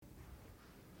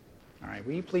All right,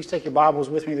 will you please take your Bibles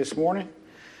with me this morning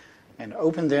and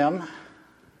open them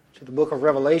to the book of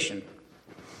Revelation.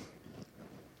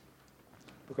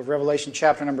 Book of Revelation,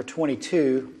 chapter number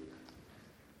 22.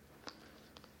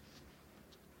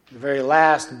 The very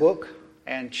last book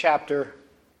and chapter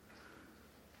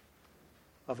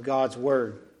of God's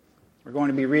Word. We're going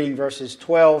to be reading verses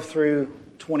 12 through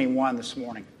 21 this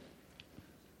morning.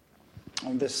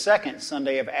 On this second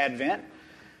Sunday of Advent,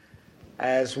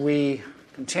 as we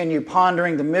continue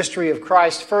pondering the mystery of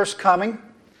Christ's first coming,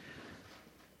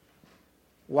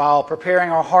 while preparing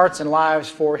our hearts and lives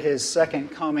for His second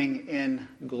coming in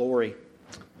glory.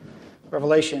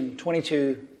 Revelation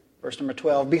 22, verse number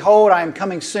 12. Behold, I am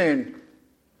coming soon,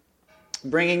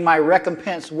 bringing my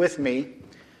recompense with me,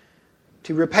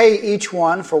 to repay each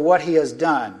one for what he has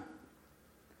done.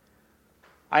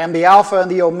 I am the Alpha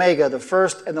and the Omega, the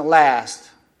first and the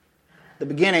last, the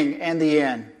beginning and the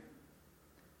end.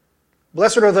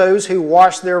 Blessed are those who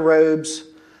wash their robes,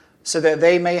 so that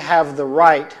they may have the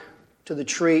right to the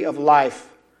tree of life,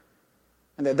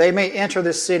 and that they may enter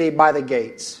the city by the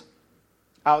gates.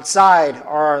 Outside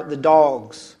are the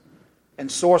dogs,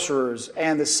 and sorcerers,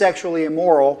 and the sexually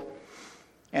immoral,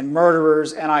 and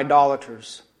murderers, and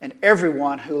idolaters, and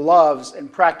everyone who loves and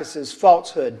practices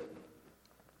falsehood.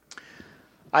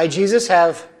 I, Jesus,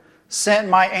 have sent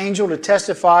my angel to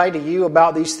testify to you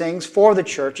about these things for the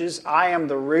churches. I am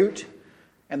the root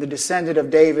and the descendant of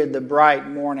David, the bright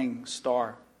morning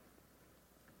star.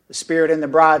 The Spirit and the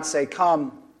bride say,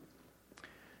 "Come."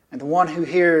 And the one who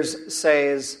hears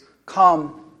says,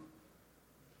 "Come."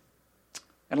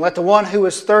 And let the one who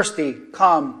is thirsty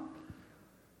come.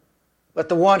 Let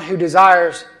the one who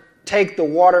desires take the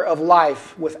water of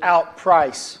life without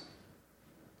price.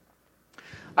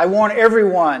 I warn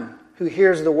everyone who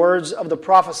hears the words of the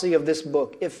prophecy of this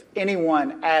book, if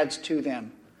anyone adds to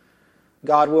them,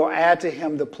 God will add to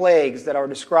him the plagues that are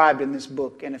described in this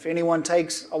book. And if anyone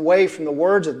takes away from the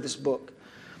words of this book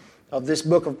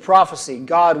of prophecy,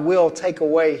 God will take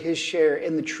away his share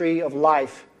in the tree of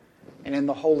life and in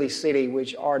the holy city,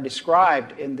 which are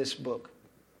described in this book.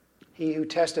 He who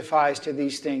testifies to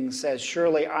these things says,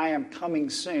 "Surely I am coming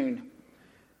soon.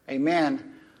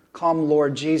 Amen. Come,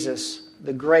 Lord Jesus.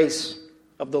 The grace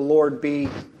of the Lord be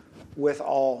with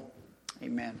all."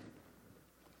 Amen.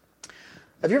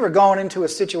 Have you ever gone into a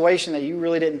situation that you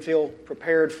really didn't feel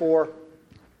prepared for?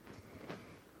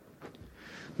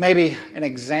 Maybe an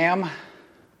exam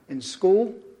in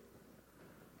school,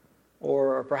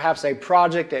 or perhaps a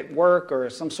project at work, or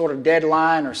some sort of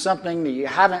deadline, or something that you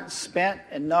haven't spent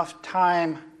enough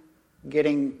time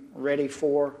getting ready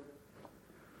for.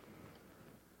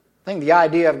 I think the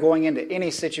idea of going into any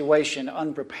situation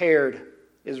unprepared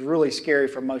is really scary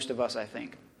for most of us, I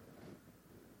think.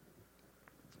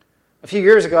 A few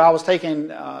years ago, I was taking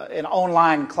an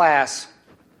online class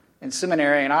in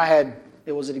seminary, and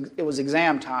it was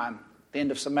exam time, the end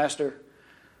of semester,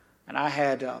 and I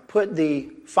had put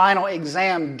the final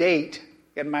exam date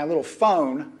in my little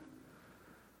phone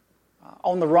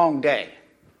on the wrong day.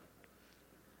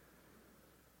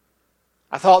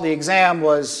 I thought the exam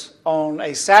was on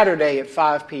a Saturday at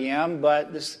 5 p.m.,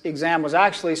 but this exam was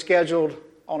actually scheduled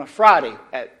on a Friday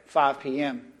at 5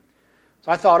 p.m.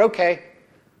 So I thought, okay,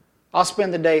 I'll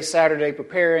spend the day Saturday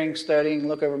preparing, studying,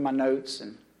 look over my notes,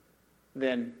 and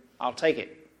then I'll take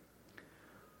it.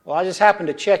 Well, I just happened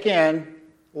to check in,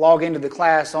 log into the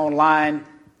class online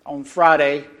on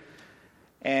Friday,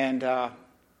 and I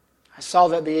saw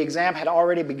that the exam had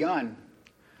already begun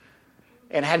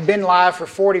and had been live for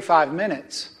 45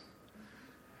 minutes,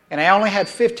 and I only had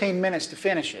 15 minutes to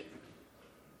finish it.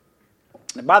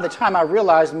 And by the time I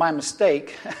realized my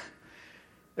mistake,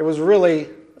 there was really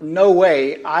no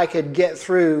way I could get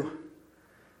through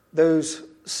those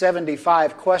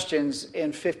 75 questions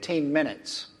in 15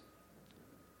 minutes.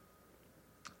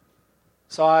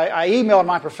 So I emailed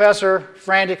my professor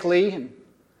frantically, and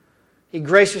he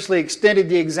graciously extended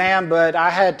the exam, but I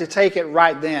had to take it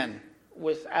right then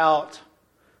without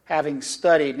having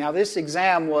studied. Now, this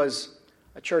exam was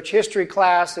a church history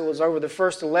class. It was over the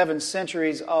first 11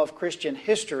 centuries of Christian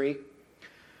history.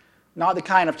 Not the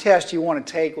kind of test you want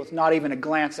to take with not even a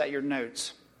glance at your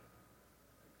notes.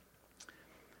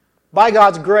 By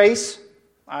God's grace,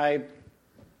 I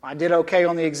did okay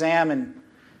on the exam, and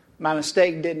my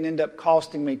mistake didn't end up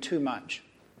costing me too much.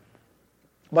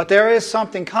 But there is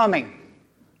something coming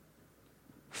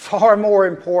far more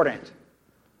important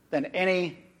than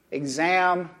any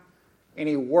exam,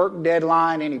 any work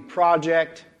deadline, any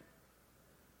project,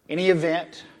 any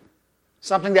event.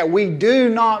 Something that we do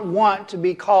not want to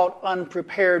be caught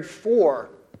unprepared for.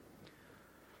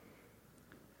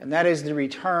 And that is the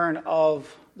return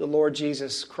of the Lord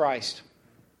Jesus Christ.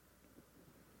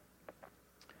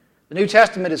 The New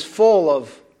Testament is full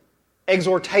of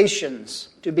exhortations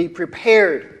to be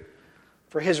prepared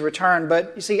for His return.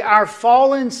 But you see, our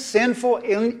fallen, sinful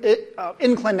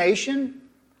inclination,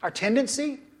 our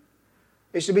tendency,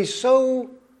 is to be so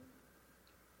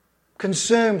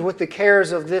consumed with the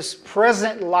cares of this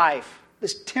present life,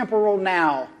 this temporal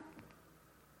now,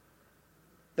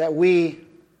 that we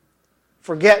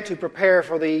forget to prepare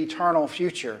for the eternal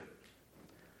future.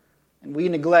 And we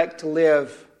neglect to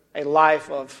live a life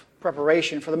of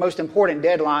preparation for the most important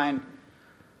deadline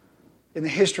in the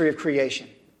history of creation.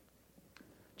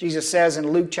 Jesus says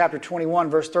in Luke chapter 21,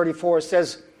 verse 34, it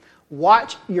says,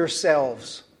 "Watch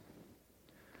yourselves,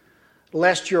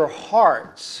 lest your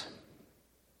hearts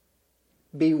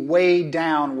be weighed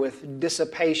down with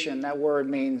dissipation." That word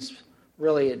means,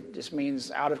 really, it just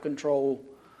means out of control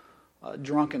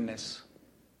drunkenness.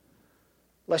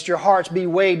 Lest your hearts be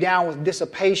weighed down with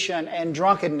dissipation and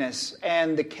drunkenness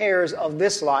and the cares of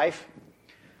this life.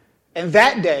 And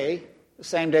that day, the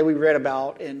same day we read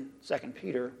about in 2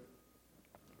 Peter,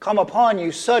 come upon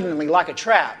you suddenly like a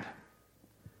trap.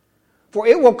 For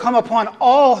it will come upon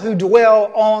all who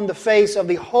dwell on the face of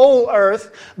the whole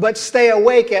earth, but stay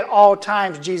awake at all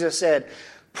times, Jesus said,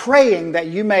 praying that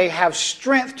you may have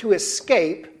strength to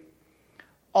escape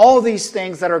all these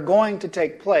things that are going to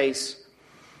take place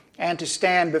and to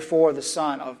stand before the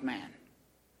Son of Man.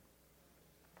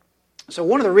 So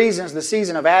one of the reasons the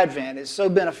season of Advent is so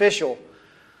beneficial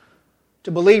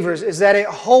to believers is that it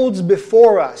holds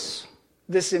before us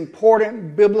this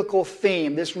important biblical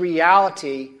theme, this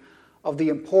reality of the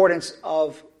importance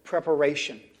of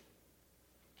preparation.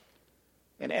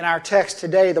 And in our text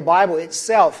today, the Bible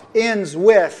itself ends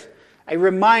with a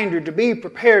reminder to be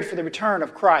prepared for the return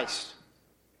of Christ.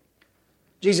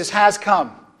 Jesus has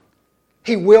come.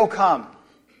 He will come.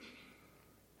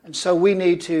 And so we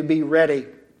need to be ready.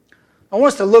 I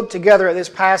want us to look together at this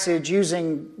passage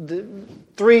using the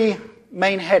three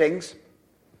main headings.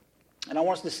 And I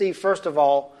want us to see, first of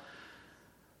all,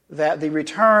 that the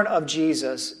return of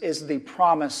Jesus is the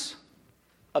promise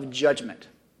of judgment.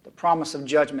 The promise of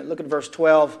judgment. Look at verse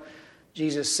 12.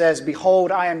 Jesus says,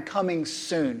 "Behold, I am coming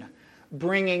soon,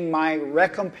 bringing my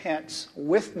recompense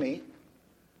with me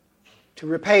to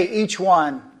repay each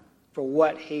one for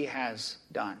what he has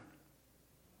done."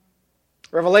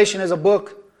 Revelation is a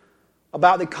book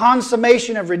about the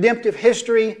consummation of redemptive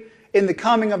history in the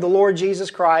coming of the Lord Jesus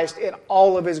Christ in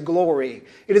all of His glory.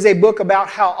 It is a book about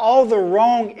how all the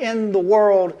wrong in the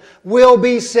world will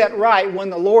be set right when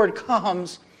the Lord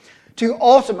comes to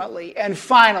ultimately and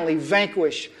finally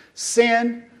vanquish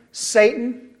sin,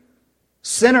 Satan,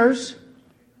 sinners,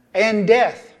 and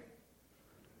death,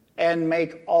 and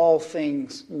make all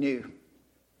things new.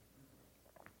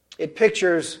 It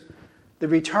pictures the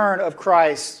return of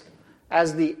Christ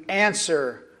as the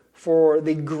answer for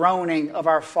the groaning of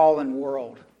our fallen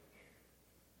world.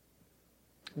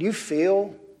 Do you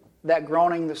feel that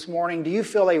groaning this morning? Do you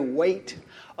feel a weight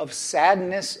of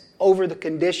sadness over the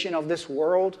condition of this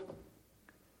world?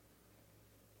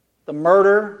 The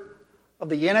murder of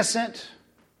the innocent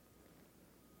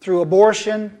through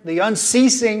abortion, the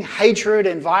unceasing hatred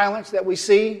and violence that we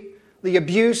see, the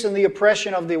abuse and the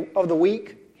oppression of the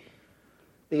weak,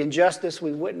 the injustice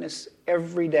we witness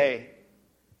every day,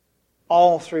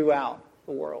 all throughout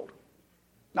the world,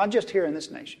 not just here in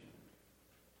this nation.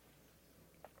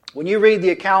 When you read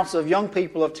the accounts of young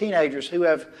people, of teenagers who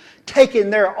have taken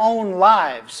their own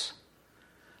lives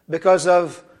because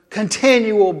of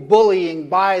continual bullying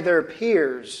by their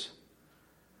peers,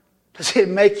 does it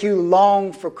make you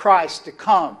long for Christ to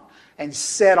come and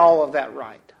set all of that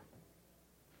right?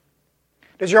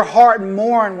 Does your heart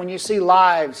mourn when you see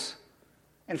lives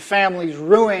and families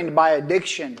ruined by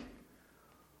addiction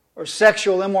or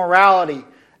sexual immorality,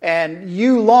 and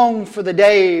you long for the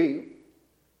day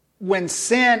when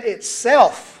sin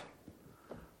itself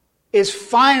is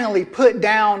finally put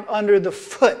down under the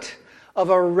foot of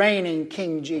a reigning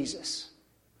King Jesus?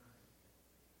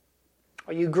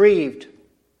 Are you grieved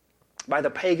by the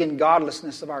pagan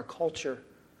godlessness of our culture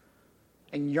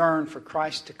and yearn for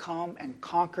Christ to come and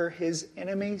conquer His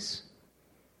enemies?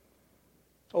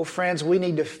 Oh, friends, we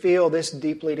need to feel this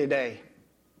deeply today.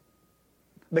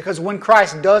 Because when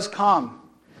Christ does come,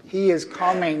 He is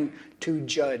coming to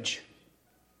judge.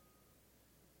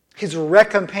 His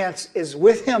recompense is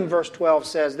with Him, verse 12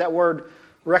 says. That word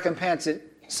recompense,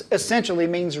 it essentially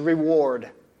means reward.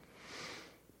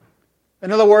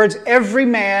 In other words, every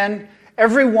man,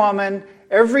 every woman,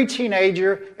 every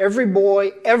teenager, every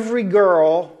boy, every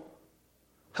girl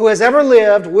who has ever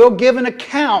lived will give an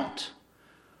account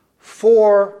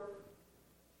for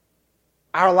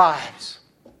our lives.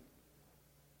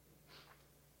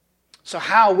 So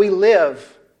how we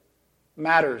live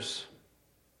matters.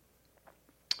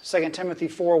 2 Timothy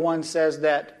 4:1 says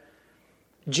that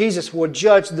Jesus will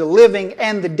judge the living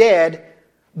and the dead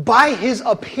by His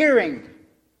appearing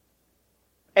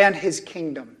and His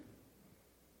kingdom.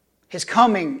 His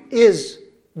coming is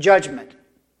judgment,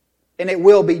 and it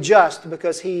will be just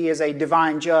because He is a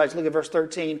divine judge. Look at verse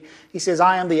 13. He says,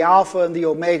 I am the Alpha and the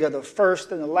Omega, the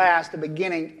first and the last, the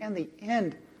beginning and the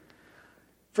end.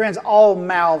 Friends, all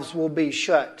mouths will be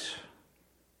shut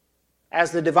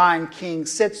as the divine King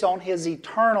sits on His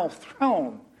eternal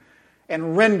throne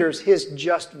and renders His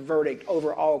just verdict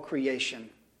over all creation.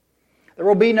 There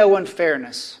will be no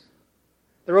unfairness.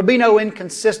 There will be no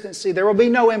inconsistency. There will be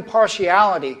no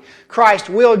impartiality. Christ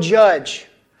will judge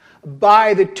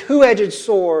by the two-edged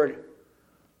sword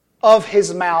of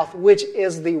His mouth, which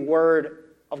is the Word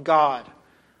of God.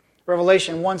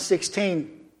 Revelation 1:16,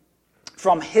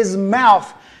 from His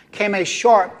mouth came a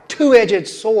sharp two-edged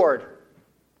sword.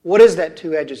 What is that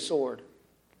two-edged sword?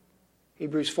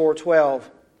 Hebrews 4:12,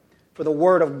 for the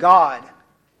Word of God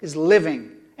is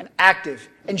living and active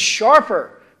and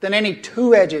sharper than any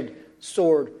two-edged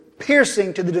sword,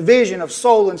 piercing to the division of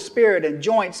soul and spirit and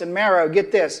joints and marrow,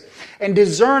 get this, and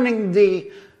discerning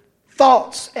the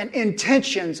thoughts and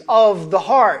intentions of the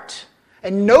heart.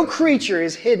 And no creature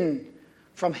is hidden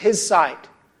from His sight,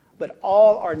 but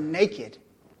all are naked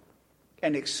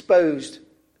and exposed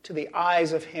to the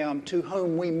eyes of Him to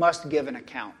whom we must give an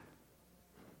account.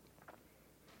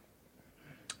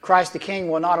 Christ the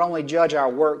King will not only judge our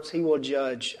works, He will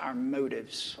judge our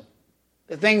motives.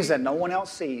 The things that no one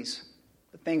else sees,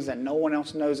 the things that no one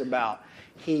else knows about,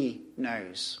 He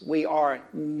knows. We are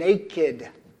naked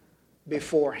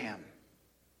before Him.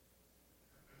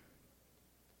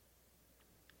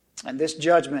 And this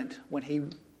judgment, when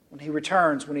He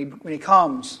returns, when He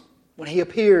comes, when He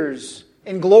appears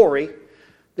in glory,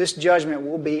 this judgment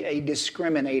will be a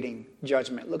discriminating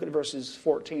judgment. Look at verses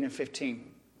 14 and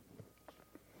 15.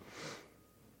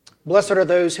 Blessed are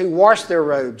those who wash their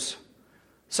robes,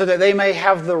 so that they may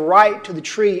have the right to the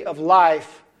tree of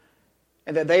life,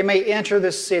 and that they may enter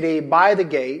the city by the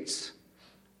gates.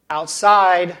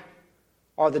 Outside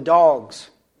are the dogs,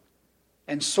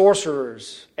 and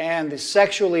sorcerers, and the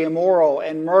sexually immoral,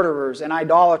 and murderers, and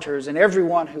idolaters, and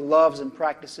everyone who loves and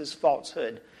practices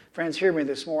falsehood. Friends, hear me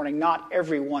this morning. Not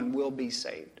everyone will be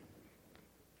saved.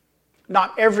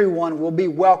 Not everyone will be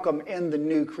welcome in the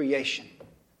new creation.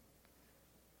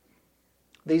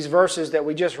 These verses that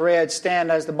we just read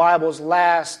stand as the Bible's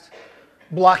last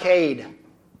blockade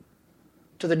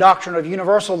to the doctrine of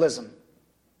universalism.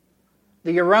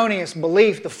 The erroneous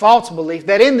belief, the false belief,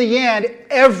 that in the end,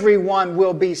 everyone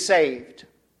will be saved.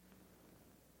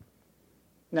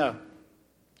 No,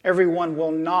 everyone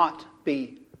will not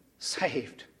be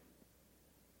saved.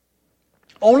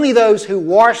 Only those who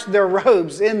wash their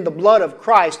robes in the blood of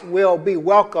Christ will be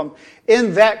welcome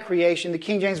in that creation. The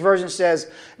King James Version says,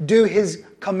 do His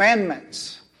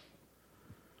commandments.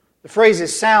 The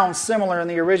phrases sound similar in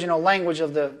the original language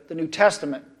of the New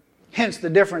Testament, hence the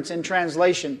difference in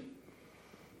translation.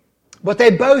 But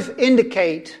they both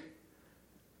indicate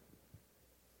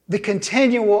the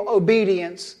continual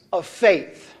obedience of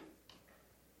faith.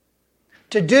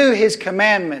 To do His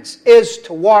commandments is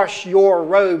to wash your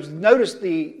robes. Notice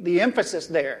the emphasis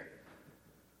there.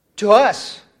 To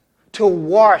us, to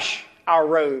wash our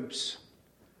robes.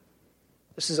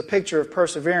 This is a picture of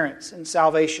perseverance and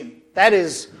salvation. That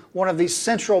is one of the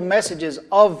central messages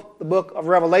of the book of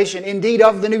Revelation, indeed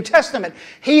of the New Testament.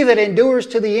 He that endures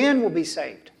to the end will be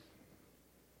saved.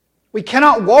 We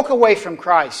cannot walk away from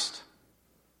Christ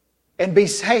and be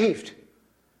saved.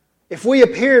 If we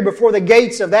appear before the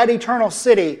gates of that eternal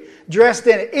city dressed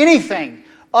in anything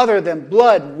other than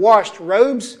blood-washed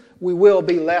robes, we will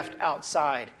be left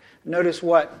outside. Notice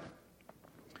what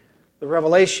the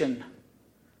Revelation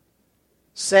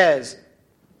says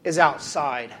is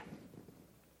outside.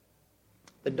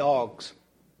 The dogs,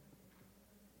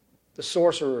 the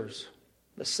sorcerers,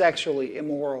 the sexually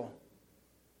immoral,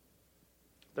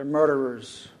 the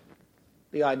murderers,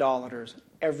 the idolaters,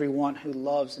 everyone who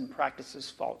loves and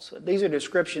practices falsehood. These are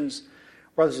descriptions,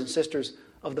 brothers and sisters,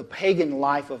 of the pagan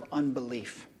life of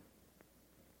unbelief.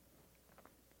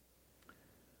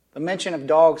 The mention of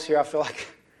dogs here, I feel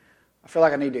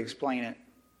like I need to explain it,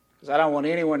 because I don't want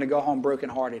anyone to go home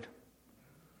brokenhearted.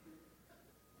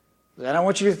 I don't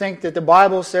want you to think that the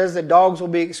Bible says that dogs will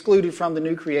be excluded from the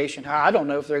new creation. I don't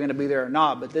know if they're going to be there or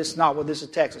not, but this is not what this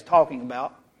text is talking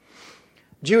about.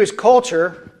 Jewish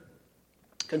culture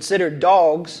considered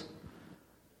dogs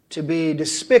to be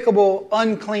despicable,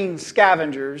 unclean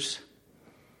scavengers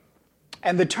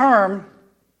And the term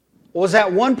was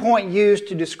at one point used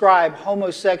to describe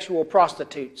homosexual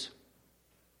prostitutes.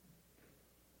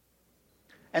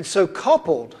 And so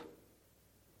coupled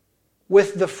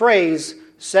with the phrase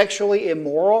sexually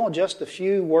immoral just a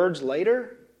few words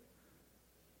later,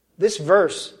 this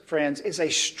verse, friends, is a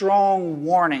strong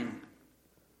warning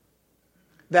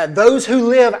that those who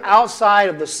live outside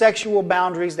of the sexual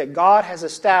boundaries that God has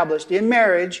established in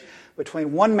marriage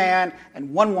between one man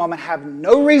and one woman have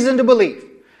no reason to believe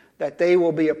that they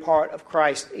will be a part of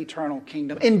Christ's eternal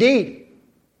kingdom. Indeed,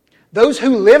 those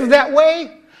who live that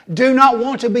way do not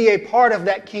want to be a part of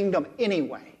that kingdom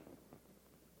anyway.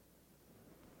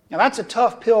 Now that's a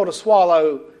tough pill to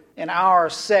swallow in our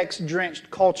sex-drenched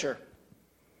culture.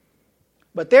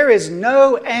 But there is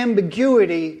no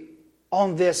ambiguity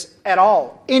on this at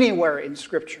all, anywhere in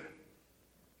Scripture.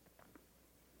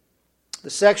 The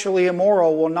sexually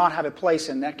immoral will not have a place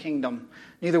in that kingdom.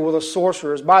 Neither will the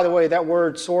sorcerers. By the way, that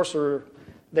word sorcerer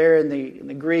there in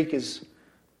the Greek is,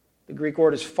 the Greek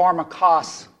word is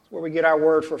pharmakos, where we get our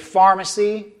word for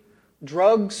pharmacy,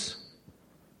 drugs.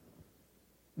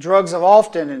 Drugs have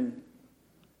often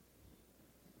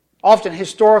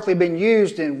historically been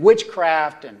used in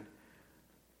witchcraft and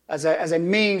as a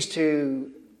means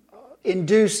to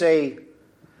induce a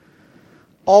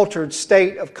altered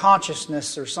state of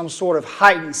consciousness or some sort of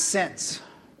heightened sense.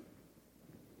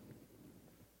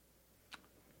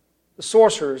 The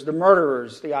sorcerers, the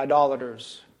murderers, the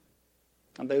idolaters,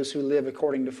 and those who live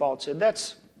according to falsehood.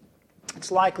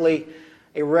 It's likely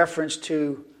a reference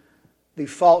to the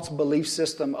false belief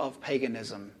system of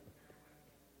paganism,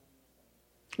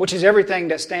 which is everything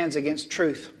that stands against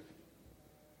truth.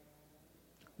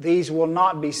 These will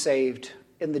not be saved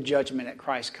in the judgment at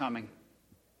Christ's coming.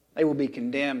 They will be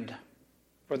condemned,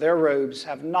 for their robes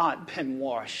have not been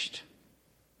washed.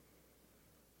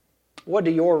 What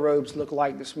do your robes look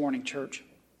like this morning, church?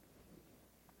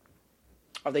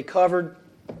 Are they covered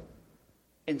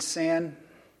in sin,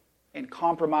 in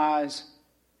compromise?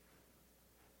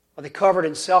 Are they covered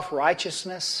in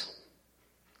self-righteousness?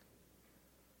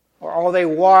 Or are they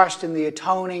washed in the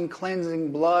atoning,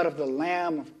 cleansing blood of the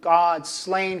Lamb of God,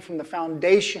 slain from the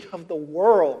foundation of the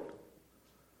world?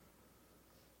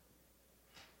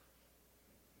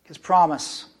 His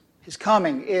promise, His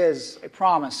coming is a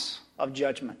promise of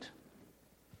judgment.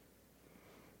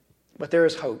 But there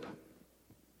is hope.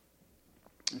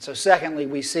 And so secondly,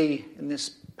 we see in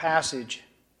this passage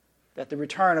that the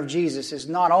return of Jesus is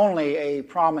not only a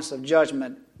promise of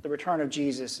judgment, the return of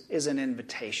Jesus is an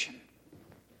invitation.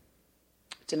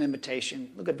 It's an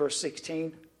invitation. Look at verse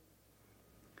 16.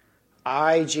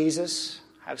 I, Jesus,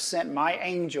 have sent my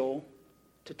angel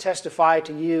to testify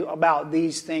to you about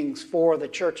these things for the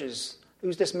churches.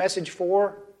 Who's this message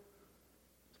for?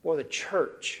 For the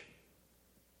church.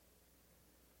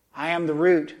 I am the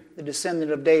root, the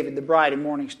descendant of David, the bride and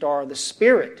morning star. The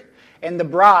Spirit and the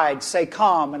bride say,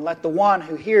 come. And let the one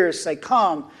who hears say,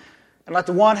 come. And let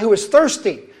the one who is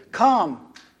thirsty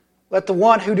come. Let the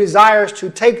one who desires to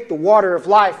take the water of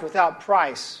life without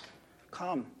price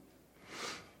come.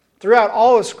 Throughout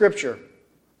all of Scripture,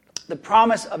 the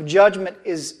promise of judgment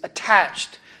is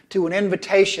attached to an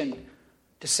invitation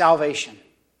to salvation.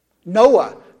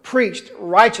 Noah preached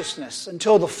righteousness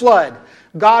until the flood.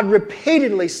 God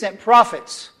repeatedly sent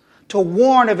prophets to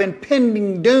warn of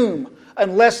impending doom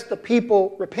unless the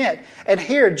people repent. And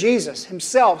here Jesus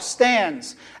Himself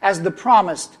stands as the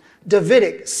promised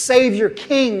Davidic Savior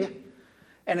King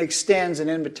and extends an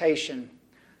invitation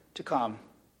to come.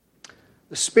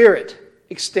 The Spirit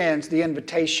extends the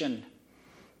invitation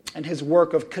and His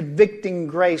work of convicting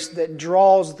grace that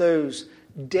draws those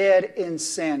dead in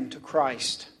sin to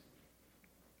Christ.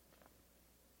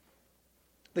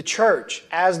 The church,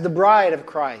 as the bride of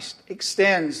Christ,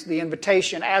 extends the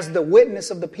invitation as the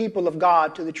witness of the people of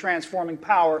God to the transforming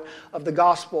power of the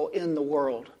gospel in the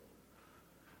world.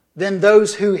 Then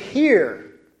those who hear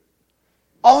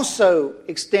also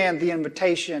extend the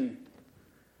invitation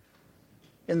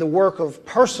in the work of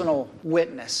personal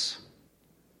witness,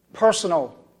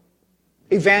 personal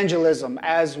evangelism,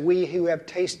 as we who have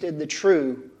tasted the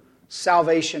true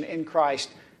salvation in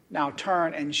Christ now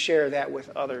turn and share that with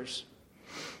others.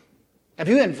 Have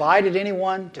you invited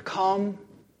anyone to come?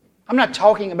 I'm not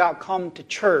talking about come to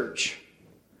church.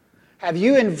 Have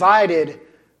you invited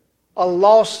a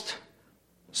lost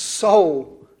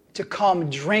soul to come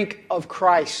drink of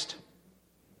Christ?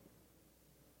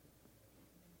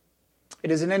 It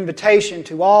is an invitation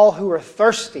to all who are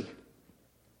thirsty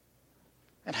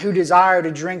and who desire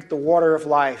to drink the water of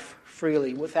life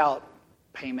freely, without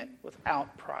payment,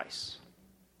 without price.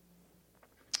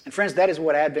 And friends, that is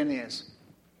what Advent is.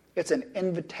 It's an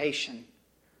invitation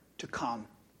to come.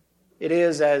 It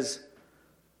is, as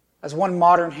one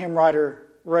modern hymn writer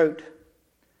wrote,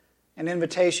 an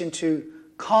invitation to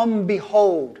come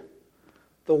behold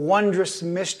the wondrous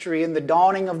mystery in the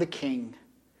dawning of the King.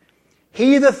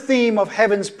 He, the theme of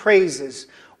heaven's praises,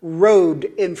 robed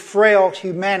in frail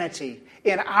humanity,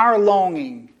 in our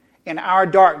longing, in our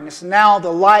darkness. Now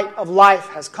the light of life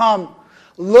has come.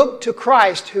 Look to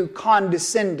Christ who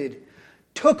condescended,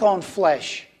 took on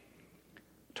flesh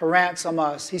to ransom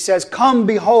us. He says, come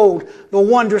behold the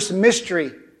wondrous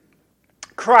mystery.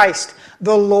 Christ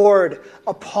the Lord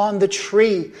upon the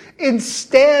tree.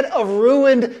 Instead of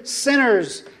ruined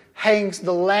sinners hangs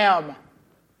the Lamb.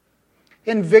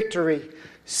 In victory,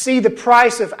 see the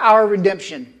price of our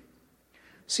redemption.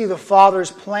 See the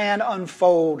Father's plan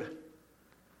unfold,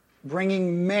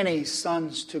 bringing many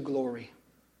sons to glory.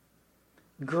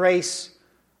 Grace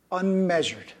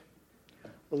unmeasured,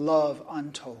 love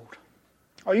untold.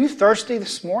 Are you thirsty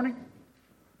this morning?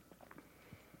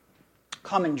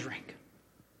 Come and drink.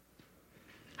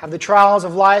 Have the trials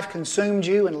of life consumed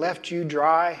you and left you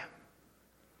dry?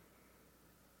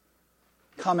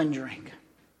 Come and drink.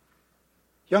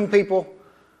 Young people,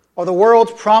 are the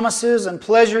world's promises and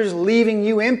pleasures leaving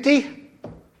you empty?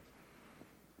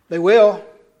 They will.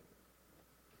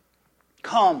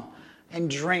 Come and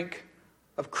drink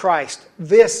of Christ.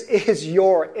 This is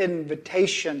your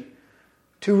invitation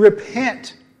to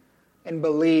repent and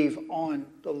believe on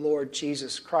the Lord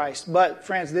Jesus Christ. But,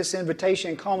 friends, this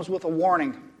invitation comes with a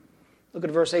warning. Look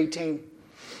at verse 18.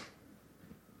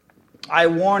 I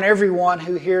warn everyone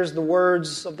who hears the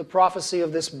words of the prophecy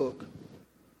of this book.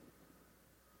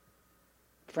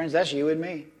 Friends, that's you and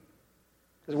me.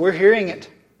 Because we're hearing it.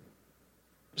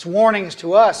 This warning is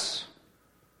to us.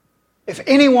 If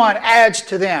anyone adds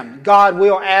to them, God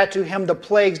will add to him the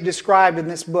plagues described in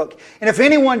this book. And if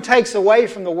anyone takes away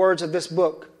from the words of this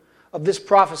book, of this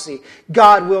prophecy,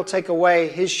 God will take away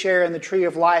his share in the tree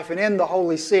of life and in the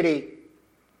holy city,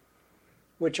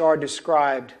 which are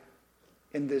described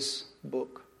in this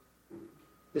book.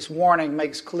 This warning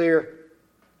makes clear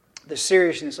the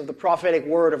seriousness of the prophetic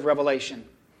word of Revelation.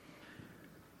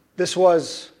 This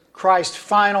was Christ's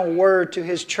final word to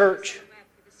his church.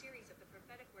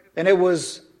 And it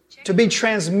was to be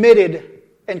transmitted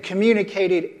and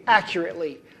communicated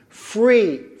accurately,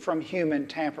 free from human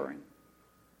tampering.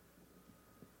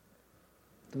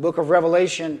 The book of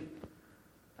Revelation,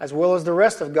 as well as the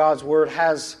rest of God's Word,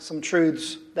 has some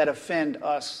truths that offend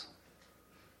us.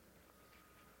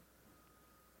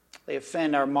 They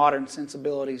offend our modern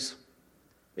sensibilities.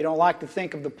 We don't like to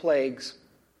think of the plagues.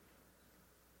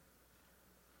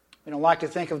 We don't like to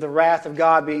think of the wrath of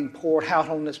God being poured out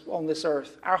on this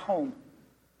earth, our home.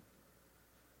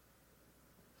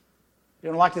 We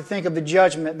don't like to think of the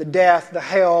judgment, the death, the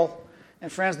hell.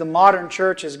 And friends, the modern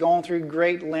church has gone through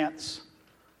great lengths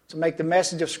to make the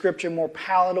message of Scripture more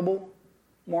palatable,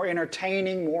 more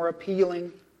entertaining, more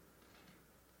appealing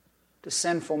to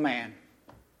sinful man.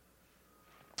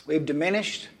 We've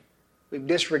diminished, we've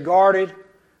disregarded,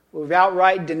 we've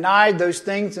outright denied those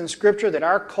things in Scripture that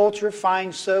our culture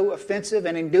finds so offensive,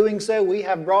 and in doing so, we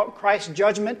have brought Christ's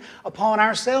judgment upon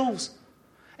ourselves.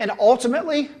 And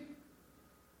ultimately,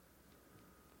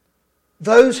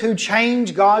 those who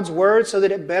change God's Word so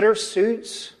that it better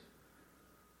suits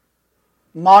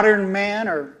modern man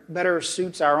or better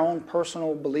suits our own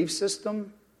personal belief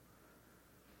system,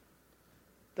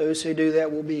 those who do that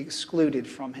will be excluded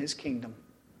from His kingdom.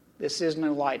 This is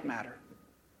no light matter.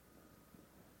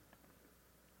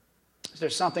 Is there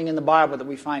something in the Bible that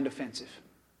we find offensive?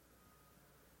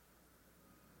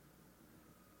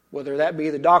 Whether that be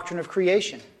the doctrine of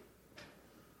creation,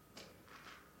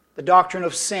 the doctrine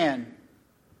of sin.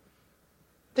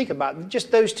 Think about it,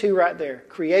 just those two right there,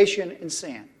 creation and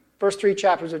sin. First 3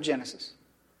 chapters of Genesis.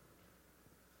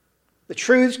 The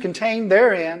truths contained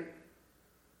therein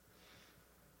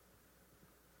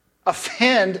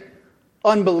offend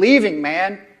unbelieving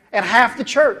man and half the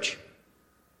church.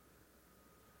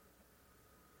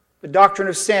 The doctrine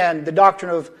of sin, the doctrine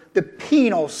of the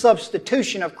penal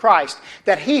substitution of Christ,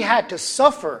 that He had to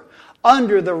suffer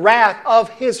under the wrath of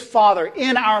His Father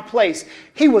in our place.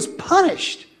 He was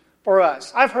punished for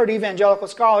us. I've heard evangelical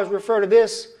scholars refer to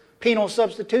this penal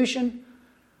substitution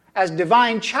as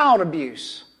divine child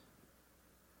abuse.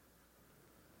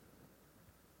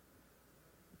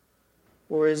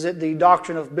 Or is it the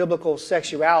doctrine of biblical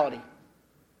sexuality?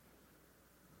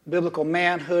 Biblical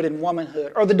manhood and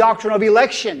womanhood? Or the doctrine of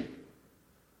election?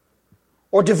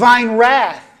 Or divine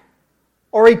wrath?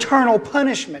 Or eternal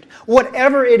punishment?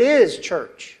 Whatever it is,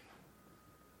 church,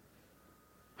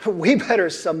 we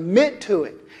better submit to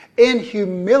it in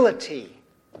humility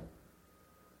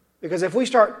Because if we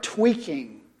start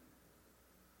tweaking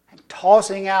and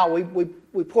tossing out,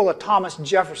 we pull a Thomas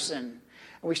Jefferson,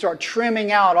 and we start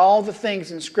trimming out all the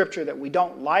things in Scripture that we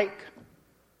don't like,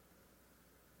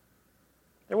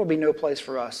 there will be no place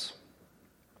for us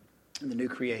in the new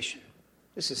creation.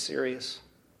 This is serious.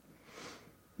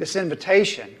 This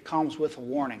invitation comes with a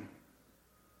warning.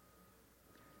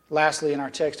 Lastly, in our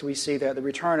text, we see that the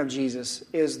return of Jesus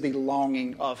is the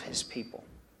longing of His people.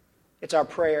 It's our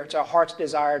prayer. It's our heart's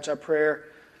desire. It's our prayer.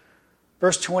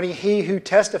 Verse 20, He who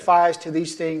testifies to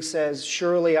these things says,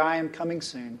 surely I am coming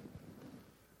soon.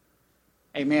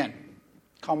 Amen.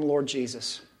 Come, Lord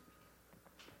Jesus.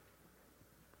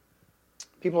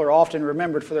 People are often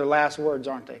remembered for their last words,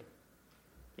 aren't they?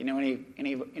 You know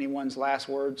anyone's last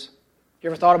words? You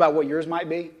ever thought about what yours might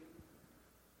be?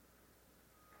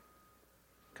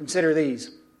 Consider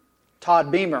these.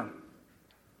 Todd Beamer,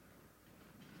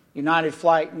 United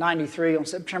Flight 93 on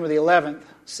September the 11th,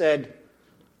 said,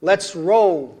 let's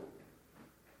roll,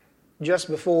 just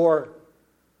before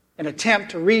an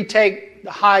attempt to retake the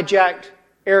hijacked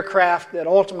aircraft that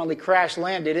ultimately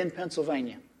crash-landed in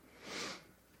Pennsylvania.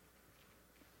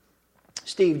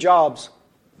 Steve Jobs,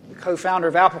 the co-founder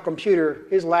of Apple Computer,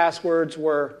 his last words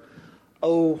were,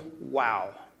 oh,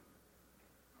 wow.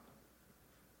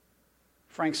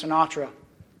 Frank Sinatra,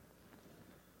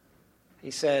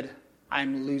 he said,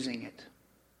 I'm losing it.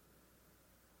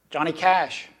 Johnny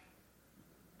Cash,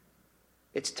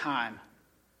 it's time.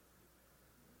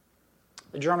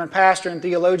 The German pastor and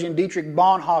theologian Dietrich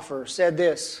Bonhoeffer said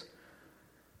this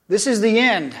is the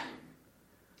end,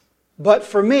 but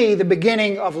for me, the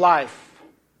beginning of life,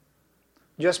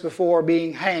 just before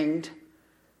being hanged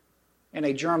in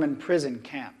a German prison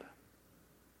camp.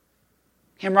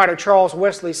 Hymn writer Charles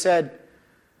Wesley said,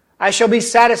 I shall be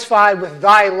satisfied with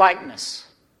thy likeness.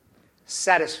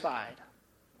 Satisfied.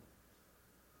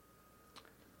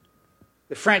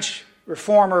 The French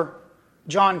reformer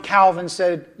John Calvin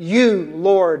said, you,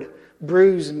 Lord,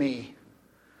 bruise me,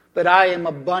 but I am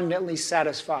abundantly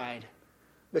satisfied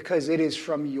because it is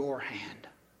from your hand.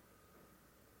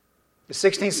 The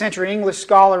 16th century English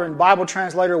scholar and Bible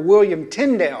translator William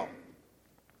Tyndale,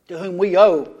 to whom we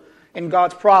owe, in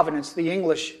God's providence, the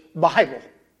English Bible,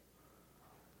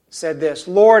 said this,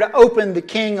 Lord, open the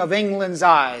King of England's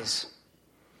eyes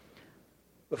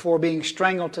before being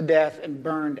strangled to death and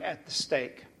burned at the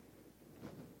stake.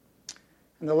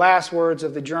 And the last words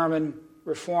of the German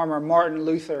reformer Martin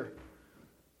Luther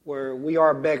were, we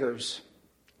are beggars,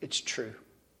 it's true.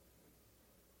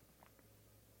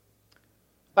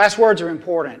 Last words are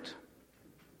important.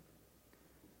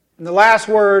 And the last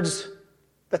words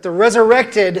that the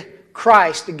resurrected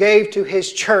Christ gave to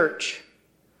His church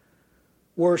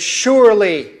were,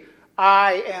 surely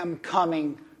I am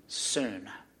coming soon.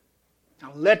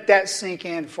 Now let that sink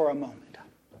in for a moment.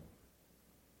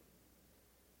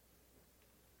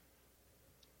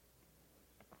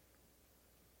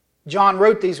 John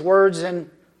wrote these words in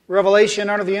Revelation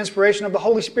under the inspiration of the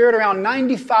Holy Spirit around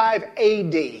 95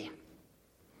 AD.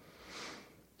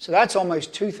 So that's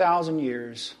almost 2,000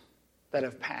 years that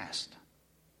have passed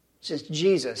since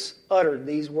Jesus uttered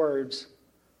these words,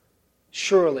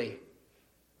 surely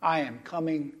I am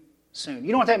coming soon.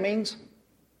 You know what that means?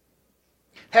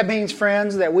 That means,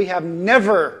 friends, that we have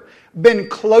never been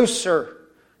closer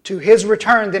to His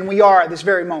return than we are at this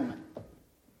very moment.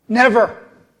 Never.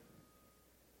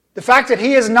 The fact that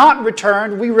He has not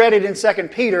returned, we read it in 2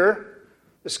 Peter.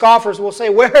 The scoffers will say,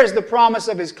 where is the promise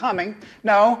of His coming?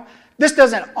 No, this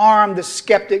doesn't arm the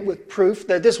skeptic with proof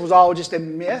that this was all just a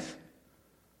myth.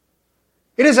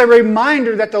 It is a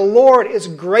reminder that the Lord is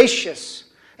gracious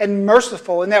and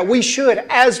merciful, and that we should,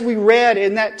 as we read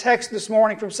in that text this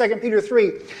morning from 2 Peter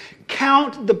 3,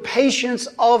 count the patience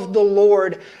of the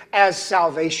Lord as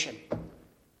salvation.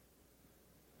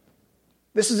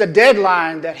 This is a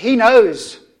deadline that He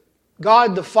knows,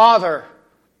 God the Father.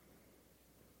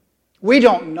 We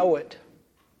don't know it,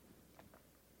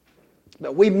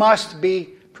 but we must be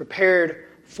prepared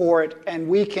for it, and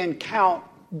we can count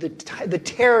the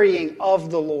tarrying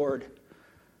of the Lord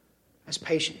as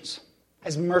patience,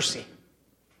 as mercy.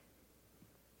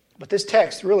 But this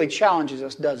text really challenges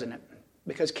us, doesn't it?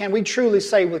 Because can we truly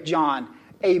say with John,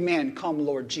 amen, come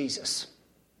Lord Jesus?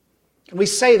 Can we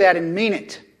say that and mean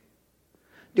it?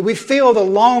 Do we feel the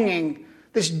longing,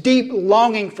 this deep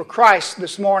longing for Christ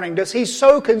this morning? Does He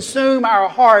so consume our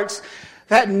hearts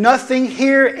that nothing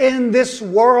here in this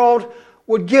world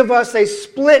would give us a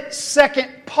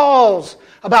split-second pause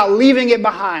about leaving it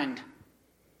behind?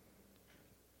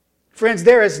 Friends,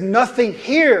 there is nothing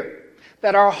here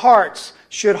that our hearts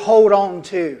should hold on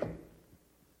to.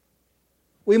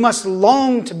 We must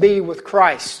long to be with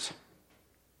Christ.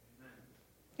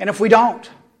 And if we don't,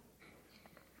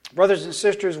 brothers and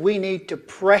sisters, we need to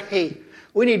pray.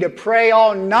 We need to pray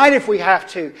all night if we have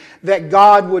to, that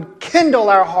God would kindle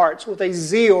our hearts with a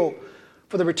zeal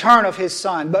for the return of His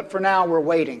Son. But for now, we're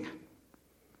waiting.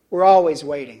 We're always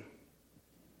waiting.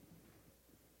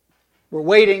 We're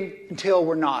waiting until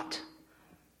we're not.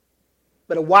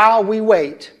 But while we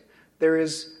wait, there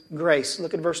is grace.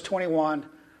 Look at verse 21.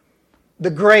 The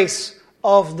grace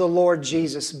of the Lord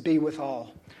Jesus be with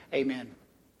all. Amen.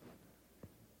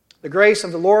 The grace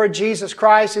of the Lord Jesus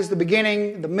Christ is the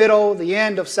beginning, the middle, the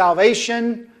end of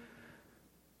salvation.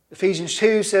 Ephesians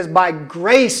 2 says, by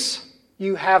grace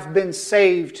you have been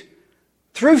saved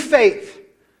through faith.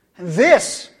 And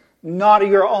this, not of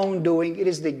your own doing. It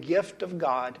is the gift of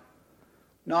God,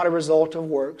 not a result of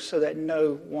works, so that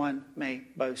no one may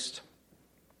boast.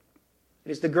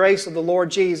 It is the grace of the Lord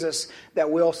Jesus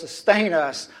that will sustain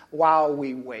us while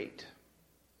we wait.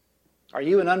 Are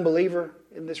you an unbeliever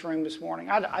in this room this morning?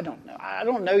 I don't know. I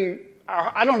don't know you.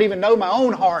 I don't even know my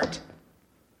own heart,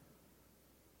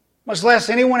 much less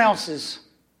anyone else's.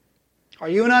 Are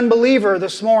you an unbeliever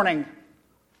this morning?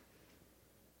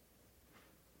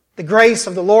 The grace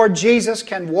of the Lord Jesus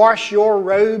can wash your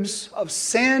robes of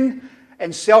sin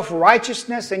and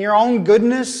self-righteousness and your own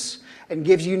goodness and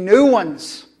gives you new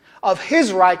ones of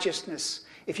His righteousness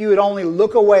if you would only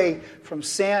look away from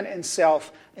sin and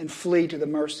self and flee to the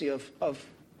mercy of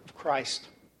Christ.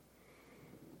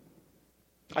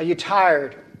 Are you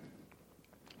tired?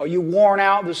 Are you worn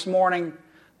out this morning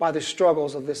by the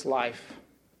struggles of this life?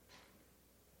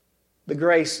 The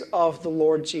grace of the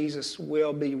Lord Jesus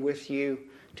will be with you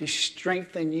to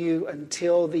strengthen you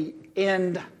until the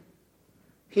end.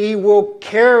 He will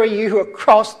carry you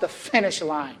across the finish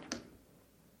line.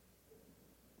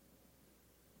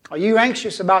 Are you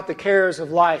anxious about the cares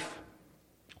of life?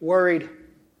 Worried?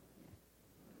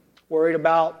 Worried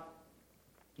about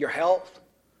your health?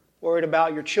 Worried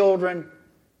about your children,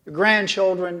 your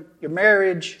grandchildren, your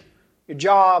marriage, your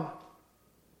job?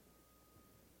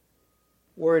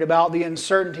 Worried about the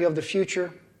uncertainty of the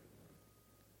future?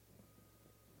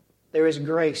 There is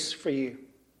grace for you.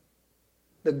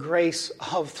 The grace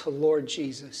of the Lord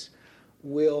Jesus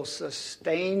will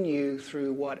sustain you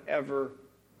through whatever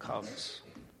comes.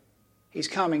 He's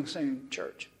coming soon,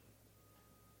 church.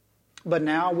 But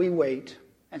now we wait.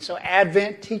 And so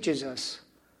Advent teaches us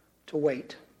to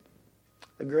wait.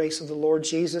 The grace of the Lord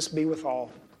Jesus be with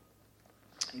all.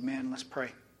 Amen. Let's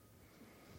pray.